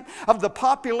 3% of the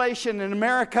population in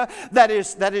America that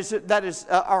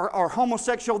are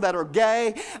homosexual, that are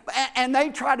gay, and they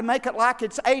try to make it like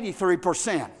it's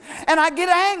 83%. And I get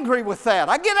angry with that.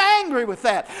 I get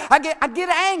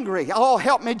angry. Oh,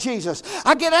 help me, Jesus.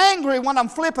 I get angry when I'm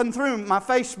flipping through my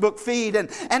Facebook feed and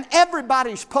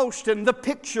everybody's posting the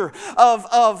picture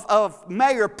of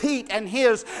Mayor Pete and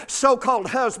his so-called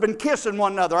husband kissing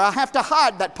one another. I have to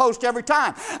hide that post every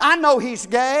time. I know he's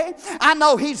gay. I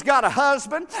know he's got a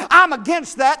husband. I'm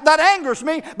against that. That angers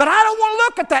me. But I don't want to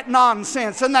look at that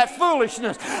nonsense and that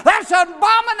foolishness. That's an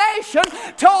abomination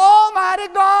to Almighty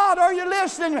God. Are you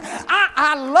listening?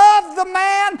 I love the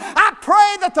man. I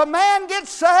pray that the man gets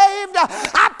saved.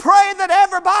 I pray that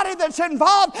everybody that's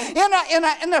involved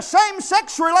in a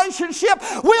same-sex relationship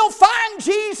will find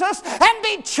Jesus and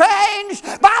be changed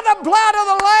by the blood of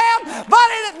the Lamb.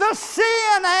 But the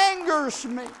sin angers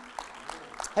me.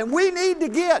 And we need to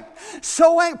get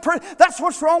so angry. That's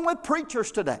what's wrong with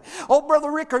preachers today. Oh,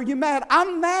 Brother Rick, are you mad?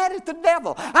 I'm mad at the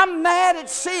devil. I'm mad at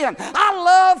sin. I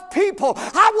love people.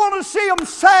 I want to see them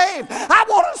saved. I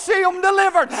want to see them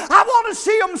delivered. I want to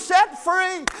see them set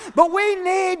free. But we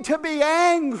need to be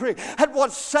angry at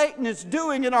what Satan is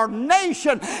doing in our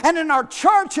nation and in our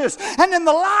churches and in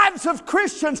the lives of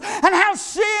Christians and how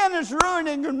sin is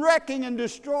ruining and wrecking and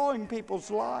destroying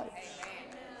people's lives.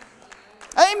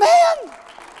 Amen.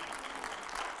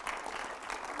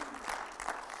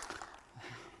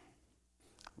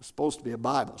 Supposed to be a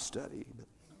Bible study, but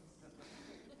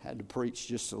had to preach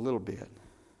just a little bit.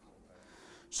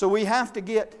 So I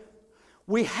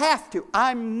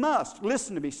must,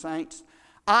 listen to me, saints,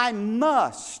 I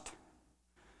must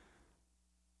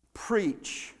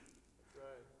preach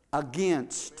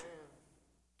against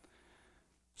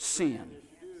sin.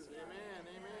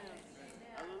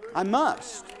 I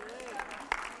must.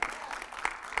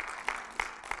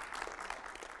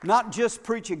 Not just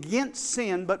preach against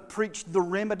sin, but preach the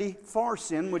remedy for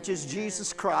sin, which is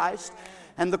Jesus Christ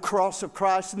and the cross of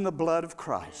Christ and the blood of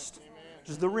Christ.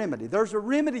 This is the remedy. There's a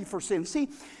remedy for sin. See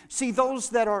those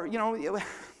that are, I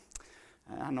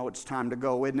know it's time to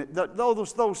go, isn't it?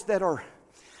 Those that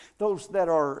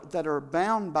are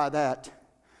bound by that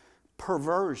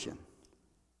perversion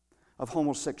of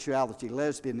homosexuality,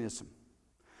 lesbianism,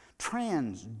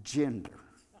 transgender,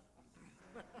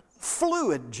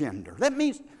 fluid gender. That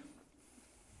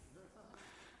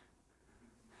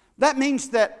means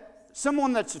that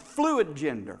someone that's fluid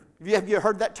gender. Have you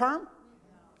heard that term?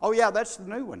 Oh yeah, that's the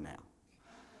new one now.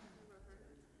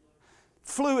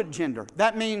 Fluid gender.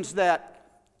 That means that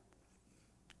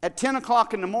at 10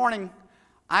 o'clock in the morning,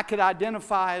 I could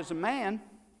identify as a man,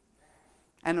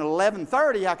 and at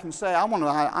 11:30 I can say,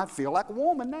 I feel like a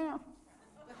woman now.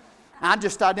 I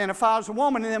just identify as a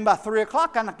woman, and then by 3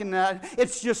 o'clock,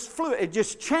 it's just fluid. It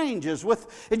just changes. Let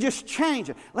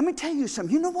me tell you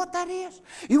something. You know what that is?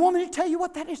 You want me to tell you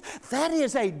what that is? That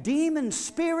is a demon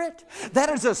spirit.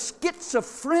 That is a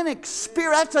schizophrenic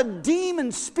spirit. That's a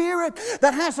demon spirit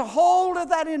that has a hold of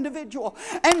that individual.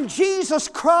 And Jesus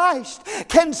Christ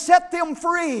can set them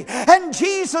free. And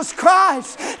Jesus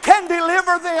Christ can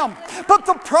deliver them. But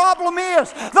the problem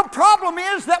is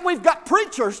that we've got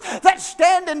preachers that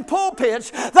stand in pulpits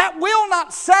that will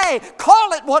not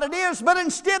call it what it is, but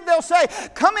instead they'll say,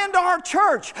 come into our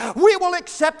church. We will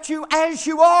accept you as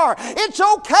you are. It's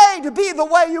okay to be the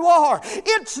way you are.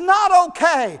 It's not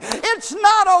okay. It's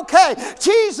not okay.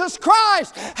 Jesus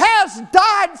Christ has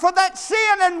died for that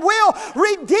sin and will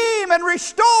redeem and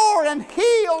restore and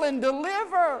heal and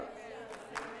deliver.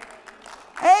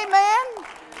 Amen.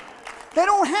 They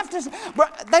don't have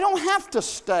to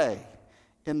stay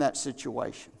in that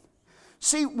situation.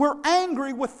 See, we're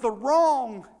angry with the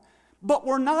wrong, but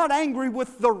we're not angry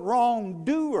with the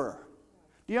wrongdoer.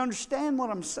 Do you understand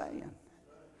what I'm saying?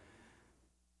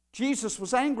 Jesus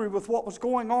was angry with what was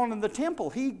going on in the temple.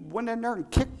 He went in there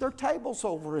and kicked their tables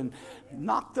over and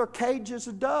knocked their cages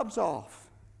of doves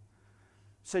off.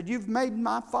 Said, you've made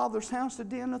my Father's house a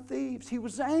den of thieves. He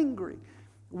was angry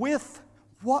with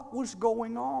what was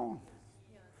going on.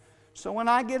 So when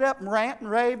I get up and rant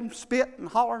and rave and spit and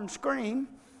holler and scream,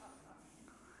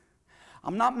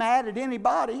 I'm not mad at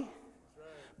anybody,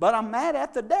 but I'm mad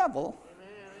at the devil,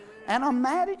 and I'm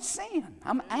mad at sin.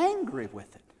 I'm angry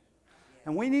with it.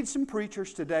 And we need some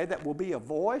preachers today that will be a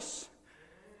voice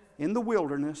in the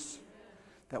wilderness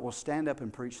that will stand up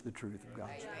and preach the truth of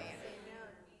God's word.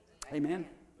 Amen.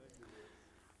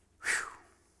 Whew.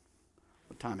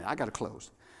 What time is it? I got to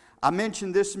close. I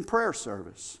mentioned this in prayer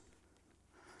service.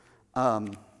 I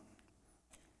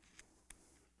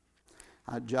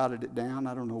jotted it down.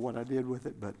 I don't know what I did with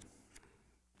it, but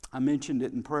I mentioned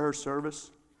it in prayer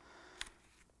service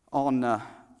on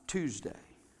Tuesday.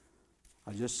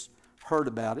 I just heard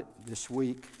about it this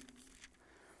week.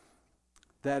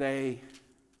 That I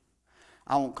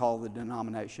won't call the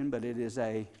denomination, but it is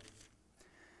a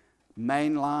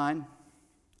mainline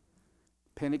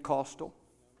Pentecostal,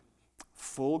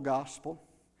 full gospel,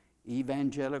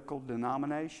 evangelical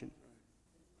denomination.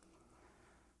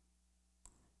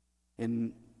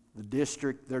 In the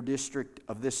district, their district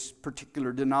of this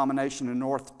particular denomination in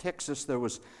North Texas, there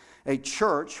was a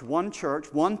church, one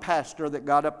pastor that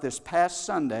got up this past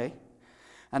Sunday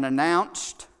and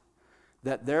announced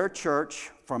that their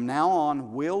church from now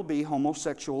on will be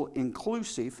homosexual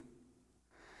inclusive,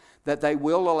 that they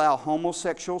will allow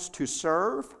homosexuals to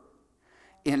serve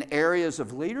in areas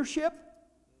of leadership,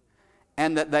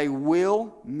 and that they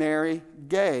will marry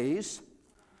gays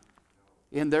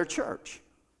in their church.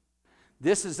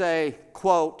 This is a,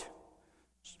 quote,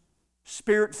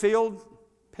 Spirit-filled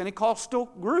Pentecostal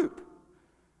group.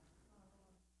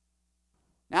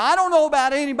 Now, I don't know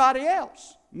about anybody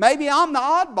else. Maybe I'm the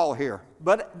oddball here,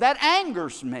 but that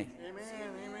angers me. Amen.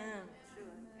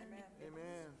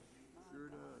 Sure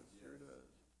does.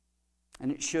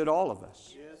 And it should all of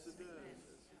us. Yes, it does.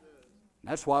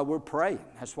 That's why we're praying.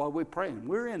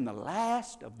 We're in the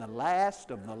last of the last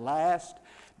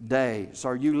days.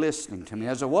 Are you listening to me?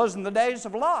 As it was in the days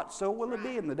of Lot, so will it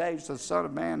be in the days the Son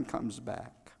of Man comes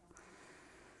back.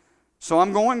 So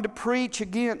I'm going to preach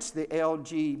against the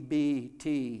LGBTQ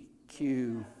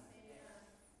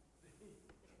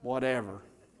whatever.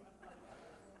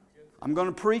 I'm going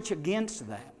to preach against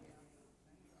that.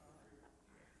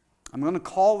 I'm going to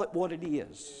call it what it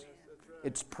is.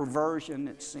 It's perversion,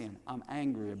 it's sin. I'm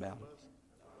angry about it.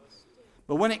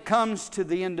 But when it comes to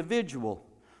the individual,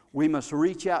 we must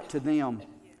reach out to them,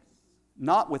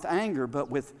 not with anger,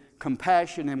 but with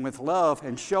compassion and with love,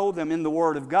 and show them in the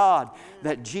Word of God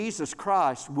that Jesus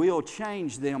Christ will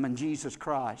change them and Jesus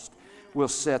Christ will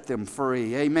set them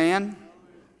free. Amen?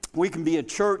 We can be a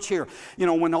church here. You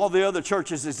know, when all the other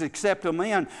churches is accept them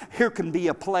in, here can be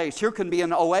a place. Here can be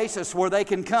an oasis where they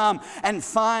can come and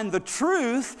find the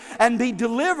truth and be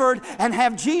delivered and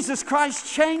have Jesus Christ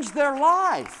change their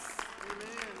life. Amen.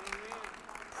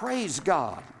 Praise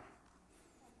God.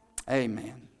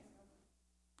 Amen.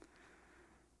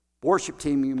 Worship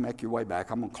team, you can make your way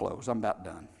back. I'm going to close. I'm about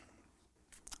done.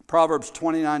 Proverbs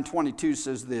 29:22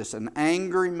 says this, an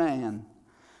angry man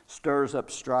stirs up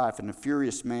strife, and a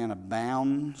furious man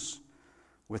abounds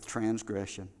with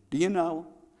transgression. Do you know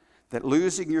that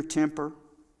losing your temper,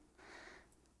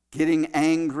 getting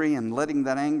angry and letting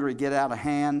that anger get out of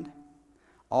hand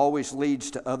always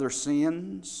leads to other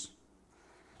sins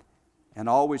and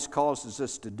always causes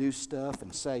us to do stuff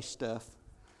and say stuff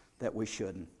that we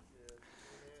shouldn't?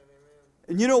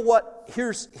 And you know what?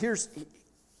 Here's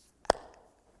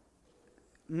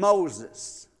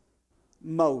Moses.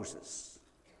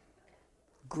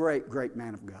 Great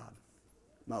man of God.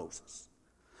 Moses.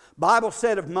 Bible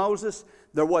said of Moses,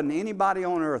 there wasn't anybody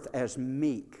on earth as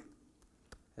meek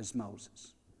as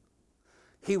Moses.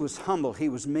 He was humble. He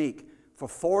was meek. For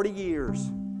 40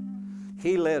 years,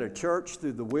 he led a church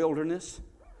through the wilderness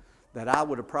that I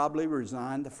would have probably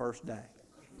resigned the first day.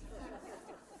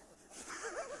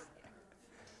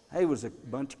 He was a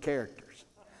bunch of characters.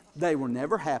 They were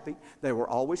never happy. They were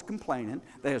always complaining.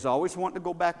 They was always wanting to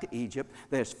go back to Egypt.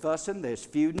 There's fussing, there's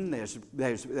feuding,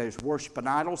 there's worshiping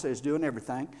idols, there's doing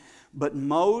everything. But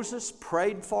Moses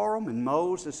prayed for them, and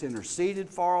Moses interceded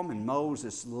for them, and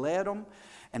Moses led them.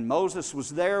 And Moses was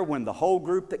there when the whole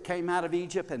group that came out of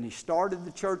Egypt and he started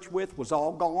the church with was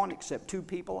all gone except two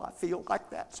people. I feel like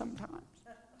that sometimes.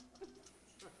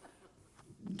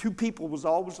 2 people was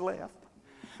always left.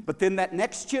 But then that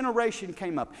next generation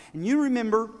came up. And you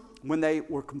remember when they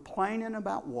were complaining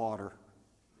about water,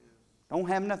 don't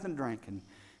have nothing drinking.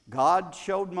 God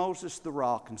showed Moses the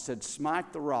rock and said,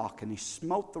 smite the rock. And he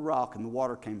smote the rock and the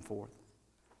water came forth.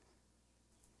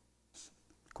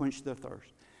 Quenched their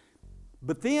thirst.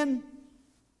 But then,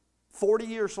 40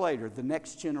 years later, the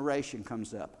next generation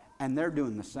comes up. And they're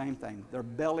doing the same thing. They're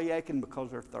belly aching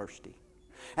because they're thirsty.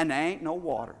 And there ain't no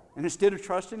water. And instead of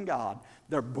trusting God,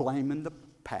 they're blaming the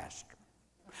pastor.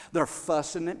 They're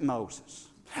fussing at Moses.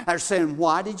 They're saying,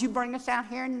 why did you bring us out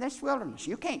here in this wilderness?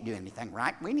 You can't do anything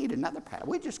right. We need another pastor.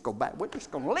 We just go back. We're just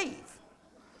going to leave.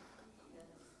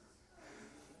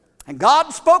 And God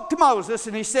spoke to Moses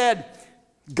and he said,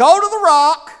 Go to the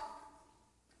rock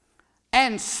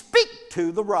and speak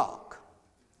to the rock.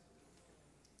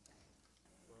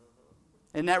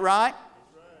 Isn't that right?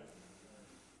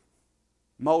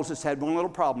 Moses had one little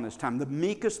problem this time. The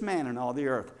meekest man in all the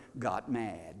earth got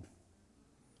mad.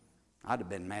 I'd have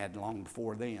been mad long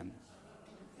before then.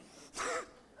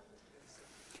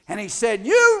 And he said,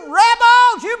 "You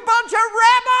rebels, you bunch of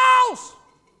rebels!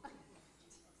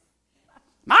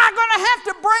 Am I going to have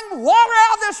to bring water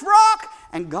out of this rock?"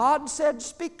 And God said,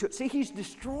 "Speak to it." See, he's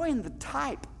destroying the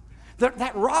type.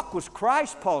 That rock was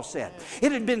Christ, Paul said.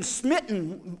 It had been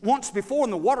smitten once before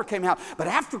and the water came out. But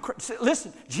after,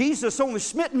 listen, Jesus only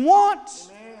smitten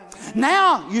once. Amen.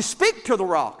 Now you speak to the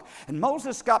rock. And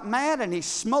Moses got mad and he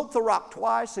smote the rock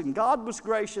twice, and God was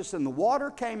gracious and the water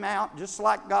came out just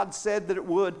like God said that it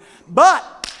would.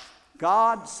 But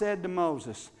God said to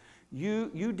Moses,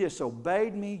 You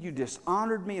disobeyed me. You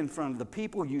dishonored me in front of the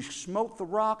people. You smote the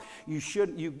rock.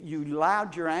 You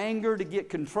allowed your anger to get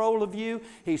control of you.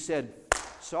 He said,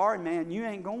 "Sorry, man, you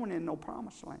ain't going in no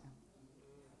promised land."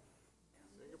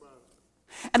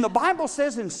 And the Bible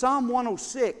says in Psalm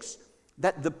 106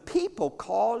 that the people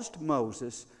caused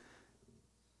Moses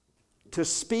to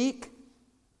speak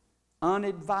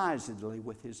unadvisedly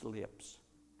with his lips.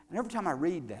 And every time I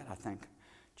read that, I think,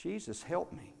 Jesus,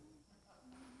 help me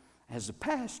as a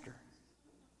pastor.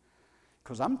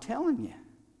 Because I'm telling you,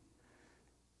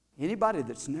 anybody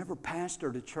that's never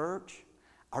pastored a church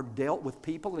or dealt with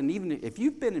people, and even if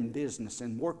you've been in business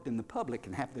and worked in the public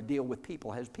and have to deal with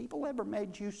people, has people ever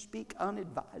made you speak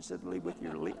unadvisedly with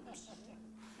your lips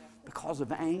because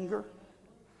of anger?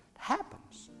 It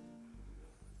happens.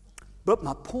 But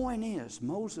my point is,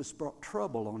 Moses brought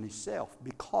trouble on himself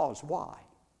because why?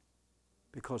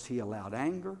 Because he allowed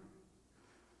anger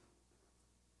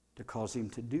to cause him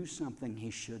to do something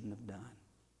he shouldn't have done.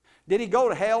 Did he go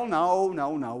to hell?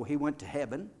 No. He went to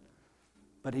heaven.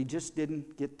 But he just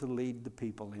didn't get to lead the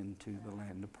people into the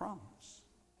land of promise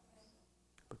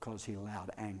because he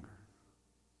allowed anger.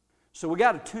 So we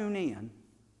got to tune in.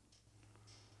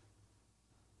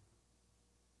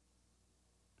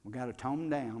 We got to tone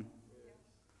down.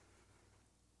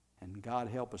 And God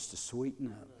help us to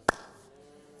sweeten up.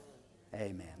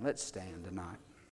 Amen. Let's stand tonight.